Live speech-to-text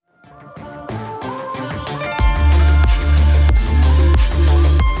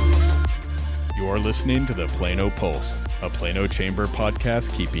listening to the Plano Pulse, a Plano Chamber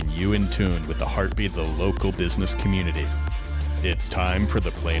podcast keeping you in tune with the heartbeat of the local business community. It's time for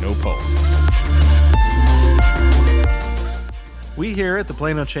the Plano Pulse. We here at the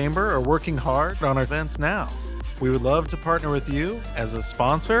Plano Chamber are working hard on our events now. We would love to partner with you as a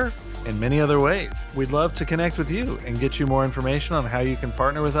sponsor in many other ways. We'd love to connect with you and get you more information on how you can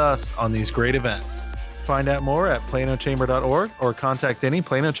partner with us on these great events. Find out more at planochamber.org or contact any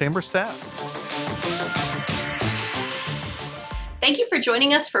Plano Chamber staff. Thank you for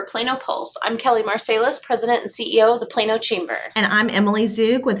joining us for Plano Pulse. I'm Kelly Marsalis, President and CEO of the Plano Chamber. And I'm Emily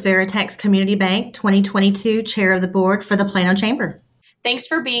Zug with Veritex Community Bank, 2022 Chair of the Board for the Plano Chamber. Thanks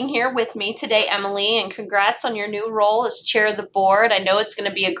for being here with me today, Emily, and congrats on your new role as Chair of the Board. I know it's going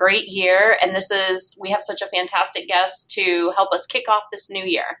to be a great year, and we have such a fantastic guest to help us kick off this new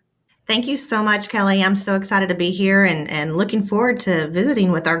year. Thank you so much, Kelly. I'm so excited to be here and looking forward to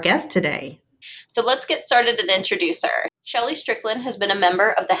visiting with our guest today. So let's get started and introduce her. Shelly Strickland has been a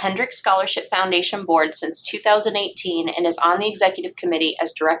member of the Hendricks Scholarship Foundation Board since 2018 and is on the Executive Committee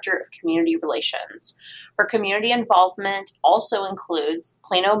as Director of Community Relations. Her community involvement also includes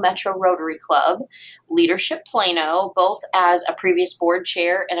Plano Metro Rotary Club, Leadership Plano, both as a previous board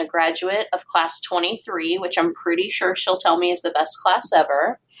chair and a graduate of Class 23, which I'm pretty sure she'll tell me is the best class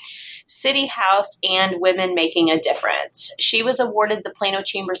ever, City House, and Women Making a Difference. She was awarded the Plano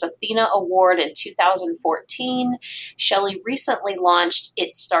Chamber's Athena Award in 2014. Shelley recently launched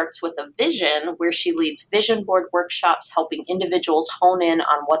It Starts With a Vision, where she leads vision board workshops helping individuals hone in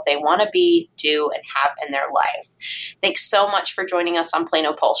on what they want to be, do, and have in their life. Thanks so much for joining us on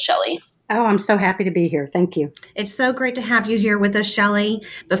Plano Pulse, Shelley. Oh, I'm so happy to be here. Thank you. It's so great to have you here with us, Shelley.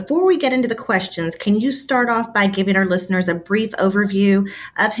 Before we get into the questions, can you start off by giving our listeners a brief overview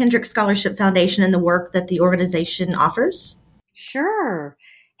of Hendricks Scholarship Foundation and the work that the organization offers? Sure.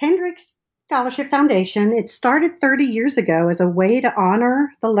 Hendricks Scholarship Foundation, it started 30 years ago as a way to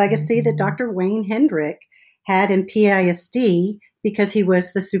honor the legacy that Dr. Wayne Hendrick had in PISD because he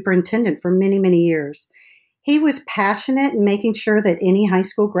was the superintendent for many, many years. He was passionate in making sure that any high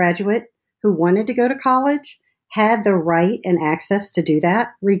school graduate who wanted to go to college had the right and access to do that,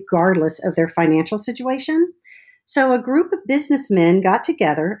 regardless of their financial situation. So a group of businessmen got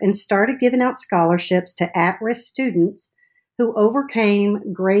together and started giving out scholarships to at-risk students who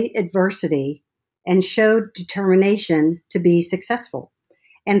overcame great adversity and showed determination to be successful.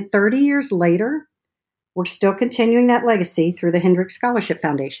 And 30 years later, we're still continuing that legacy through the Hendricks Scholarship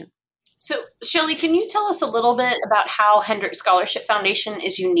Foundation. So, Shelley, can you tell us a little bit about how Hendricks Scholarship Foundation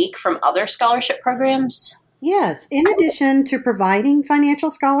is unique from other scholarship programs? Yes. In addition to providing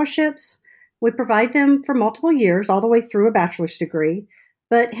financial scholarships, we provide them for multiple years, all the way through a bachelor's degree.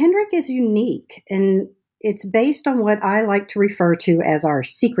 But Hendrick is unique, and it's based on what I like to refer to as our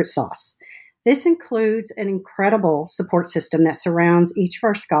secret sauce. This includes an incredible support system that surrounds each of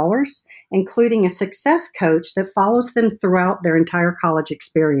our scholars, including a success coach that follows them throughout their entire college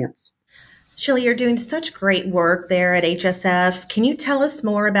experience. Shelley, you're doing such great work there at HSF. Can you tell us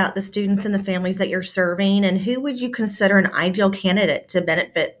more about the students and the families that you're serving, and who would you consider an ideal candidate to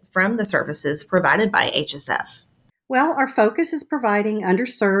benefit from the services provided by HSF? Well, our focus is providing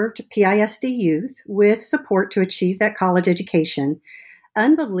underserved PISD youth with support to achieve that college education.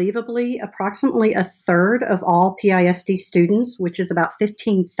 Unbelievably, approximately a third of all PISD students, which is about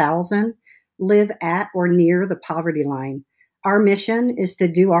 15,000, live at or near the poverty line. Our mission is to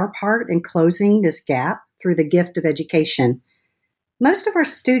do our part in closing this gap through the gift of education. Most of our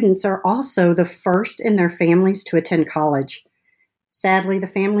students are also the first in their families to attend college. Sadly, the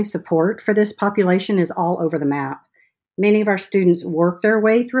family support for this population is all over the map. Many of our students work their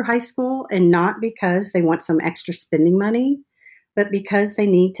way through high school, and not because they want some extra spending money, but because they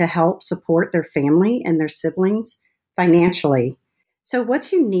need to help support their family and their siblings financially. So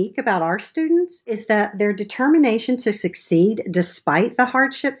what's unique about our students is that their determination to succeed despite the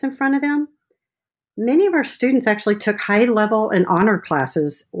hardships in front of them. Many of our students actually took high-level and honor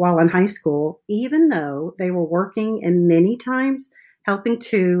classes while in high school, even though they were working and many times helping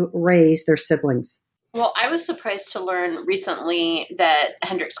to raise their siblings. Well, I was surprised to learn recently that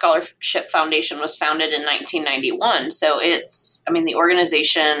Hendricks Scholarship Foundation was founded in 1991. So the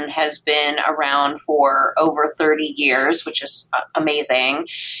organization has been around for over 30 years, which is amazing.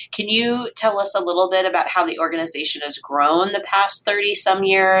 Can you tell us a little bit about how the organization has grown the past 30 some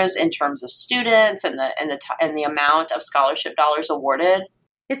years in terms of students and the amount of scholarship dollars awarded?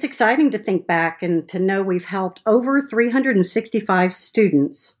 It's exciting to think back and to know we've helped over 365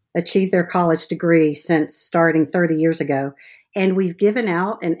 students achieve their college degree since starting 30 years ago. And we've given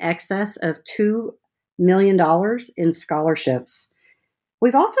out in excess of $2 million in scholarships.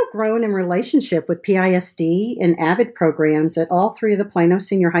 We've also grown in relationship with PISD and AVID programs at all three of the Plano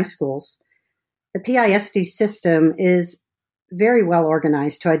senior high schools. The PISD system is very well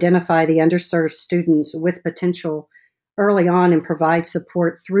organized to identify the underserved students with potential early on and provide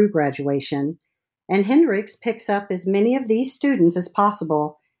support through graduation. And Hendrix picks up as many of these students as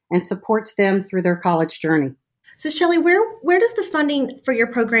possible and supports them through their college journey. So, Shelley, where does the funding for your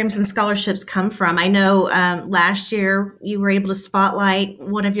programs and scholarships come from? I know last year you were able to spotlight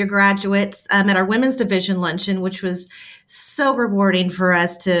one of your graduates at our women's division luncheon, which was so rewarding for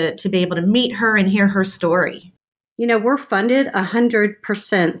us to be able to meet her and hear her story. You know, we're funded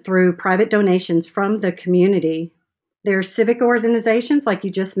 100% through private donations from the community. There are civic organizations, like you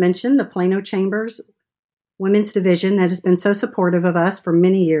just mentioned, the Plano Chamber's Women's Division, that has been so supportive of us for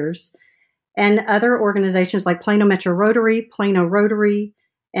many years, and other organizations like Plano Metro Rotary, Plano Rotary,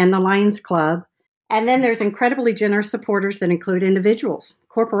 and the Lions Club. And then there's incredibly generous supporters that include individuals,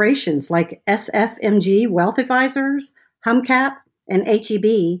 corporations like SFMG Wealth Advisors, HUMCAP, and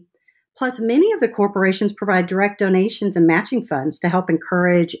HEB. Plus, many of the corporations provide direct donations and matching funds to help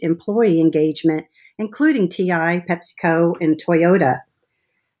encourage employee engagement, including TI, PepsiCo, and Toyota.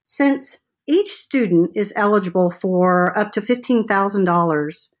 Since each student is eligible for up to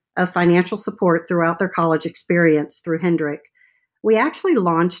 $15,000 of financial support throughout their college experience through Hendrick, we actually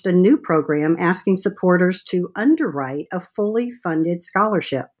launched a new program asking supporters to underwrite a fully funded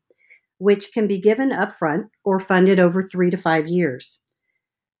scholarship, which can be given upfront or funded over 3 to 5 years.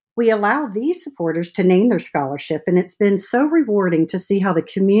 We allow these supporters to name their scholarship, and it's been so rewarding to see how the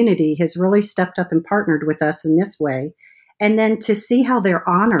community has really stepped up and partnered with us in this way, and then to see how they're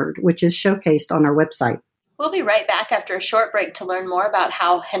honored, which is showcased on our website. We'll be right back after a short break to learn more about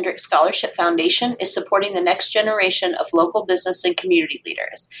how Hendrick Scholarship Foundation is supporting the next generation of local business and community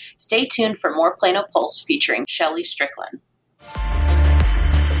leaders. Stay tuned for more Plano Pulse featuring Shelley Strickland.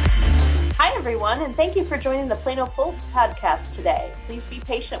 Hi, everyone, and thank you for joining the Plano Pulse podcast today. Please be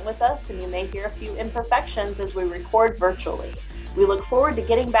patient with us, and you may hear a few imperfections as we record virtually. We look forward to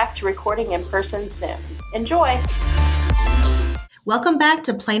getting back to recording in person soon. Enjoy! Welcome back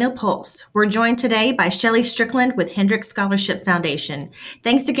to Plano Pulse. We're joined today by Shelley Strickland with Hendrick Scholarship Foundation.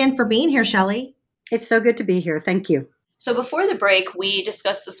 Thanks again for being here, Shelley. It's so good to be here. Thank you. So before the break, we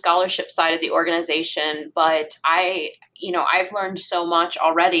discussed the scholarship side of the organization, but I've learned so much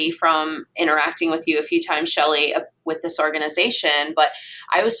already from interacting with you a few times, Shelley, with this organization, but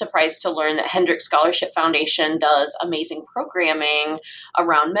I was surprised to learn that Hendrick Scholarship Foundation does amazing programming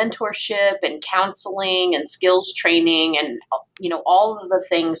around mentorship and counseling and skills training and, all of the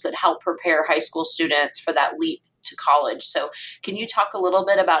things that help prepare high school students for that leap to college. So can you talk a little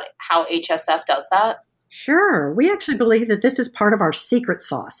bit about how HSF does that? Sure. We actually believe that this is part of our secret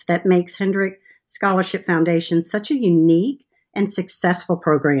sauce that makes Hendrick Scholarship Foundation such a unique and successful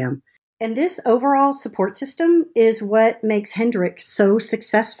program. And this overall support system is what makes Hendrick so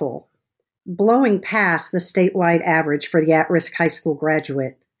successful, blowing past the statewide average for the at-risk high school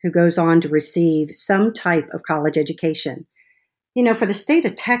graduate who goes on to receive some type of college education. For the state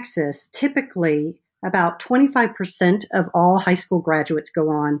of Texas, typically about 25% of all high school graduates go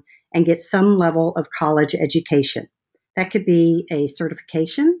on and get some level of college education. That could be a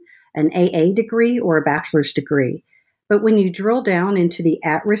certification, an AA degree, or a bachelor's degree. But when you drill down into the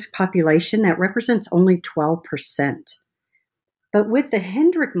at-risk population, that represents only 12%. But with the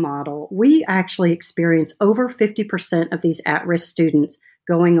Hendrick model, we actually experience over 50% of these at-risk students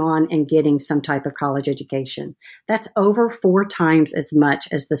going on and getting some type of college education. That's over 4 times as much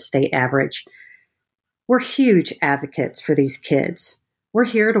as the state average. We're huge advocates for these kids. We're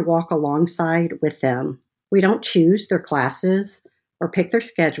here to walk alongside with them. We don't choose their classes or pick their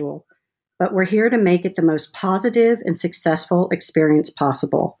schedule, but we're here to make it the most positive and successful experience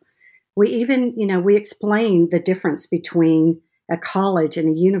possible. We even, we explain the difference between a college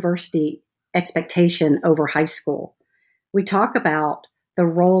and a university expectation over high school. We talk about the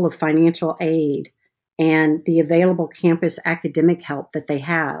role of financial aid and the available campus academic help that they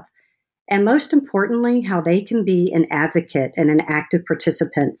have. And most importantly, how they can be an advocate and an active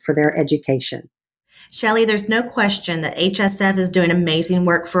participant for their education. Shelley, there's no question that HSF is doing amazing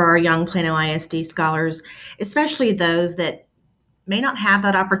work for our young Plano ISD scholars, especially those that may not have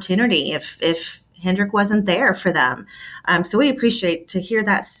that opportunity if Hendrick wasn't there for them. So we appreciate to hear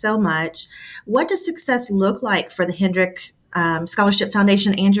that so much. What does success look like for the Hendrick Scholarship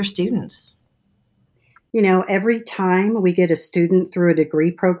Foundation and your students? Every time we get a student through a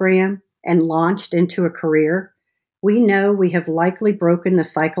degree program and launched into a career, we know we have likely broken the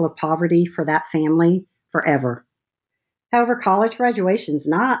cycle of poverty for that family forever. However, college graduation is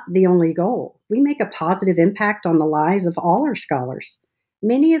not the only goal. We make a positive impact on the lives of all our scholars.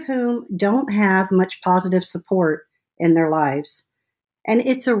 many of whom don't have much positive support in their lives. And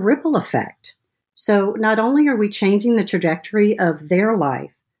it's a ripple effect. So not only are we changing the trajectory of their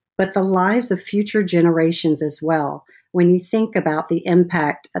life, but the lives of future generations as well, when you think about the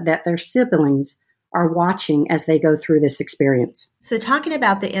impact that their siblings are watching as they go through this experience. So, talking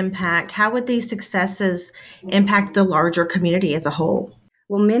about the impact, how would these successes impact the larger community as a whole?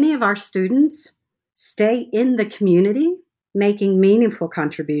 Well, many of our students stay in the community, making meaningful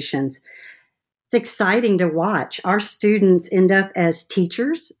contributions. It's exciting to watch. Our students end up as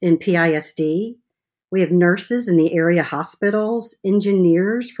teachers in PISD. We have nurses in the area hospitals,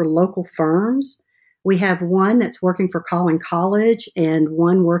 engineers for local firms. We have one that's working for Collin College and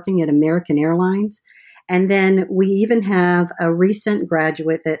one working at American Airlines. And then we even have a recent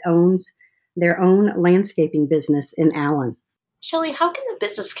graduate that owns their own landscaping business in Allen. Shelley, how can the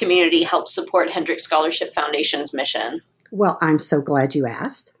business community help support Hendricks Scholarship Foundation's mission? Well, I'm so glad you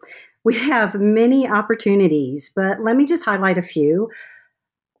asked. We have many opportunities, but let me just highlight a few.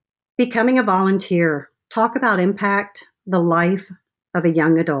 Becoming a volunteer. Talk about impact the life of a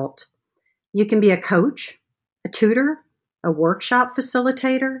young adult. You can be a coach, a tutor, a workshop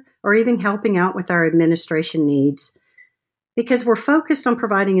facilitator, or even helping out with our administration needs. Because we're focused on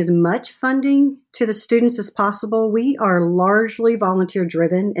providing as much funding to the students as possible, we are largely volunteer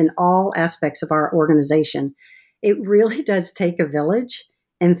driven in all aspects of our organization. It really does take a village.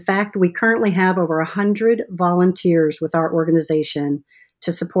 In fact, we currently have over 100 volunteers with our organization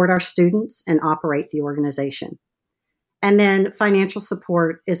to support our students and operate the organization. And then financial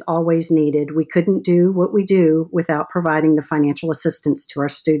support is always needed. We couldn't do what we do without providing the financial assistance to our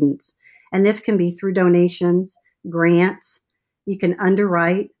students. And this can be through donations, grants. You can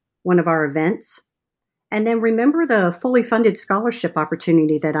underwrite one of our events. And then remember the fully funded scholarship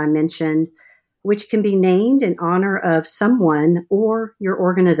opportunity that I mentioned, which can be named in honor of someone or your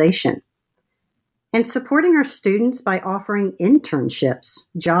organization. And supporting our students by offering internships,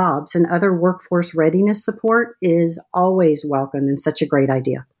 jobs, and other workforce readiness support is always welcome and such a great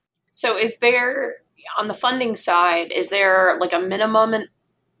idea. So is there, on the funding side, is there like a minimum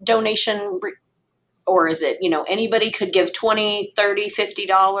donation or is it, anybody could give $20, $30,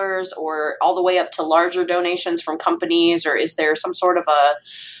 $50 or all the way up to larger donations from companies, or is there some sort of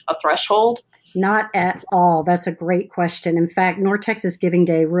a threshold? Not at all. That's a great question. In fact, North Texas Giving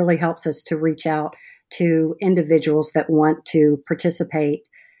Day really helps us to reach out to individuals that want to participate.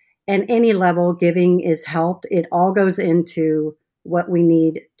 And any level giving is helped. It all goes into what we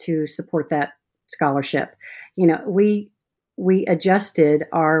need to support that scholarship. We adjusted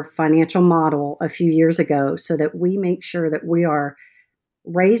our financial model a few years ago so that we make sure that we are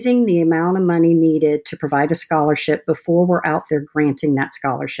raising the amount of money needed to provide a scholarship before we're out there granting that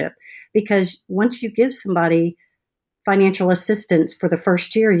scholarship. Because once you give somebody financial assistance for the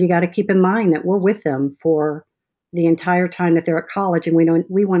first year, you got to keep in mind that we're with them for the entire time that they're at college, and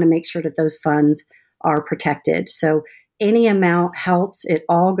we want to make sure that those funds are protected. So any amount helps. It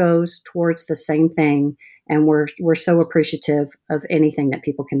all goes towards the same thing, and we're so appreciative of anything that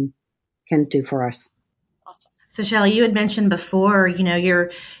people can do for us. So, Shelley, you had mentioned before, you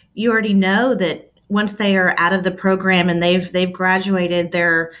already know that once they are out of the program and they've graduated,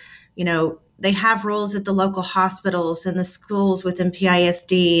 they have roles at the local hospitals and the schools within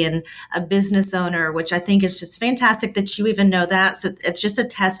PISD and a business owner, which I think is just fantastic that you even know that. So it's just a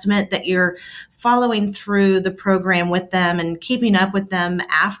testament that you're following through the program with them and keeping up with them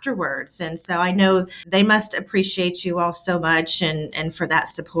afterwards. And so I know they must appreciate you all so much and for that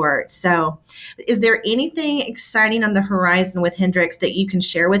support. So is there anything exciting on the horizon with Hendricks that you can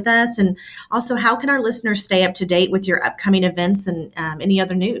share with us? And also, how can our listeners stay up to date with your upcoming events and any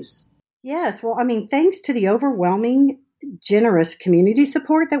other news? Yes. Well, thanks to the overwhelming, generous community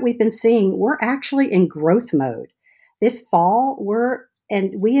support that we've been seeing, we're actually in growth mode. This fall,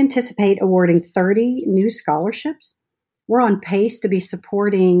 we anticipate awarding 30 new scholarships. We're on pace to be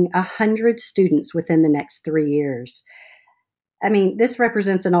supporting 100 students within the next 3 years. This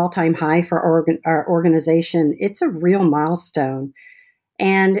represents an all-time high for our organization. It's a real milestone.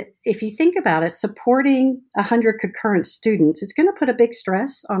 And if you think about it, supporting 100 concurrent students, it's going to put a big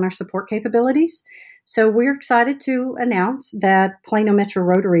stress on our support capabilities. So we're excited to announce that Plano Metro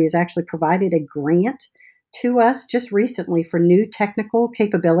Rotary has actually provided a grant to us just recently for new technical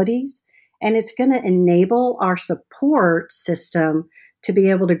capabilities. And it's going to enable our support system to be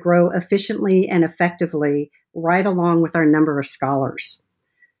able to grow efficiently and effectively right along with our number of scholars.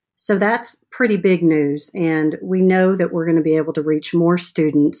 So that's pretty big news, and we know that we're going to be able to reach more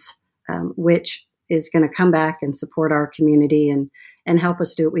students, which is going to come back and support our community and help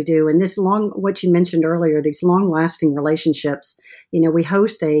us do what we do. And what you mentioned earlier, these long-lasting relationships, we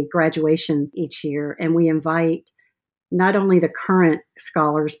host a graduation each year, and we invite not only the current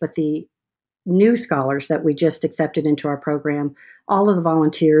scholars, but the new scholars that we just accepted into our program, all of the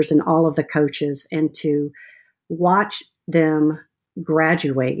volunteers and all of the coaches, and to watch them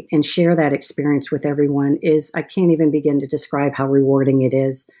graduate and share that experience with everyone I can't even begin to describe how rewarding it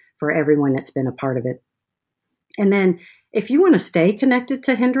is for everyone that's been a part of it. And then if you want to stay connected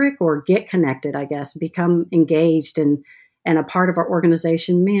to Hendrick, or get connected, I guess, become engaged and a part of our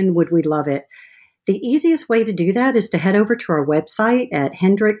organization, man, would we love it. The easiest way to do that is to head over to our website at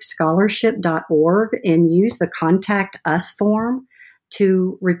hendrickscholarship.org and use the Contact Us form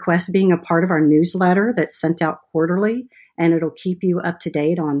to request being a part of our newsletter that's sent out quarterly, and it'll keep you up to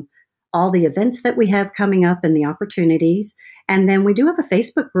date on all the events that we have coming up and the opportunities. And then we do have a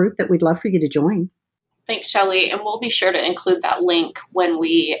Facebook group that we'd love for you to join. Thanks, Shelley. And we'll be sure to include that link when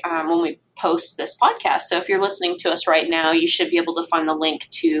we post this podcast. So if you're listening to us right now, you should be able to find the link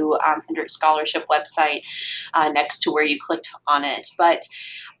to Hendrick Scholarship website next to where you clicked on it. But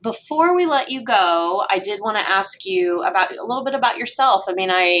before we let you go, I did want to ask you about a little bit about yourself. I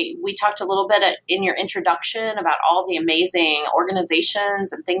mean, we talked a little bit in your introduction about all the amazing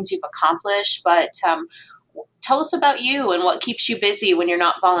organizations and things you've accomplished, but tell us about you and what keeps you busy when you're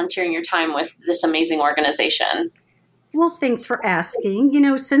not volunteering your time with this amazing organization. Well, thanks for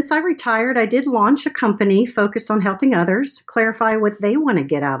asking. Since I retired, I did launch a company focused on helping others clarify what they want to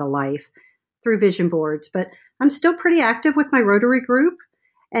get out of life through vision boards. But I'm still pretty active with my Rotary group.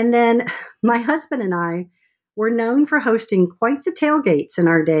 And then my husband and I were known for hosting quite the tailgates in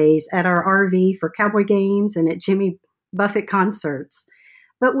our days at our RV for Cowboy games and at Jimmy Buffett concerts.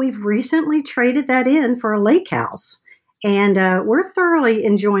 But we've recently traded that in for a lake house. And we're thoroughly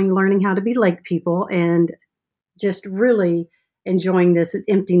enjoying learning how to be lake people and just really enjoying this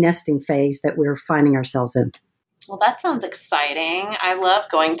empty nesting phase that we're finding ourselves in. Well, that sounds exciting. I love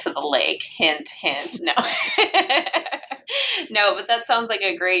going to the lake. Hint, hint. No, no, but that sounds like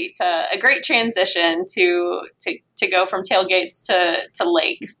a great transition to go from tailgates to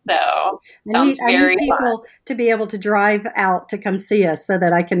lakes. So sounds very fun. People to be able to drive out to come see us so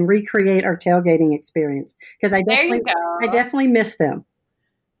that I can recreate our tailgating experience, because I definitely miss them.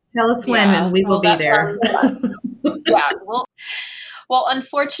 Tell us when, and we will be there. Yeah. Well,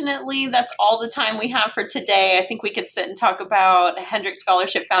 unfortunately, that's all the time we have for today. I think we could sit and talk about Hendrick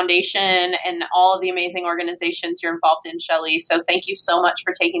Scholarship Foundation and all of the amazing organizations you're involved in, Shelley. So thank you so much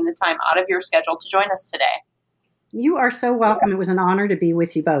for taking the time out of your schedule to join us today. You are so welcome. It was an honor to be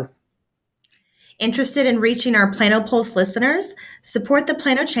with you both. Interested in reaching our Plano Pulse listeners? Support the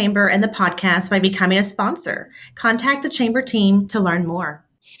Plano Chamber and the podcast by becoming a sponsor. Contact the Chamber team to learn more.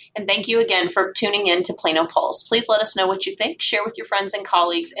 And thank you again for tuning in to Plano Pulse. Please let us know what you think, share with your friends and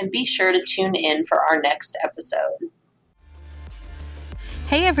colleagues, and be sure to tune in for our next episode.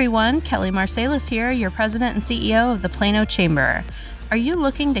 Hey everyone, Kelly Marsalis here, your president and CEO of the Plano Chamber. Are you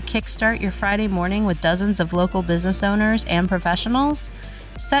looking to kickstart your Friday morning with dozens of local business owners and professionals?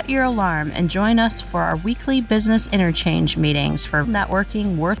 Set your alarm and join us for our weekly business interchange meetings for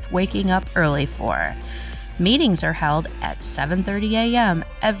networking worth waking up early for. Meetings are held at 7:30 a.m.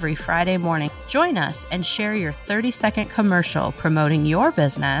 every Friday morning. Join us and share your 30-second commercial promoting your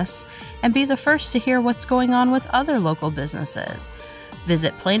business and be the first to hear what's going on with other local businesses.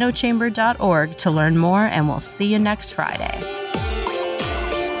 Visit planochamber.org to learn more, and we'll see you next Friday.